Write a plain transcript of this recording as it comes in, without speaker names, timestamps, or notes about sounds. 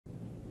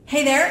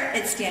Hey there,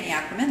 it's Danny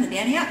Ackerman, the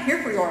Danny App,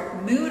 here for your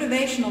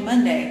Motivational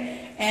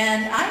Monday.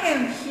 And I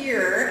am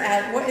here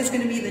at what is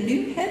going to be the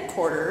new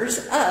headquarters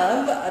of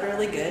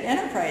Udderly Good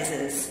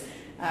Enterprises.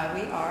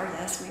 We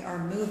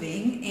are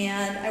moving,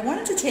 and I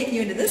wanted to take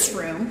you into this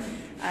room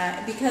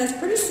because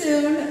pretty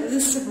soon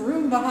this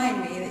room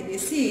behind me that you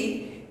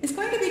see is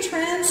going to be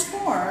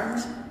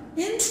transformed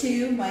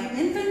into my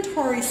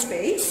inventory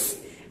space,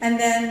 and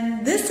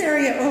then this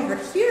area over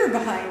here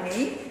behind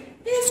me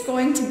is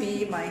going to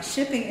be my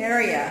shipping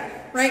area.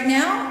 Right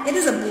now it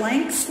is a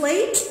blank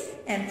slate,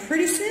 and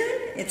pretty soon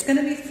it's going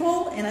to be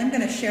full, and I'm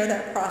going to share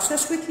that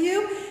process with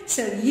you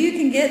so you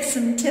can get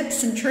some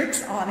tips and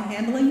tricks on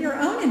handling your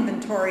own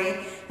inventory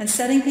and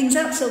setting things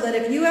up so that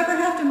if you ever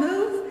have to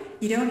move,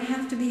 you don't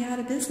have to be out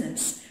of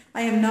business.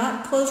 I am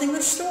not closing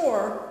the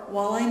store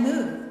while I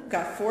move.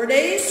 Got 4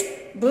 days,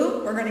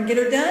 boom, we're going to get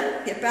her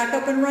done, get back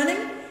up and running,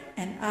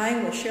 and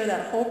I will share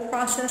that whole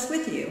process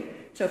with you.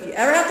 So if you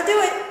ever have to do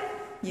it,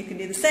 you can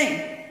do the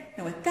same.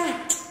 And with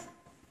that,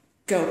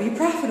 go be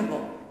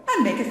profitable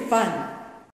and make it fun.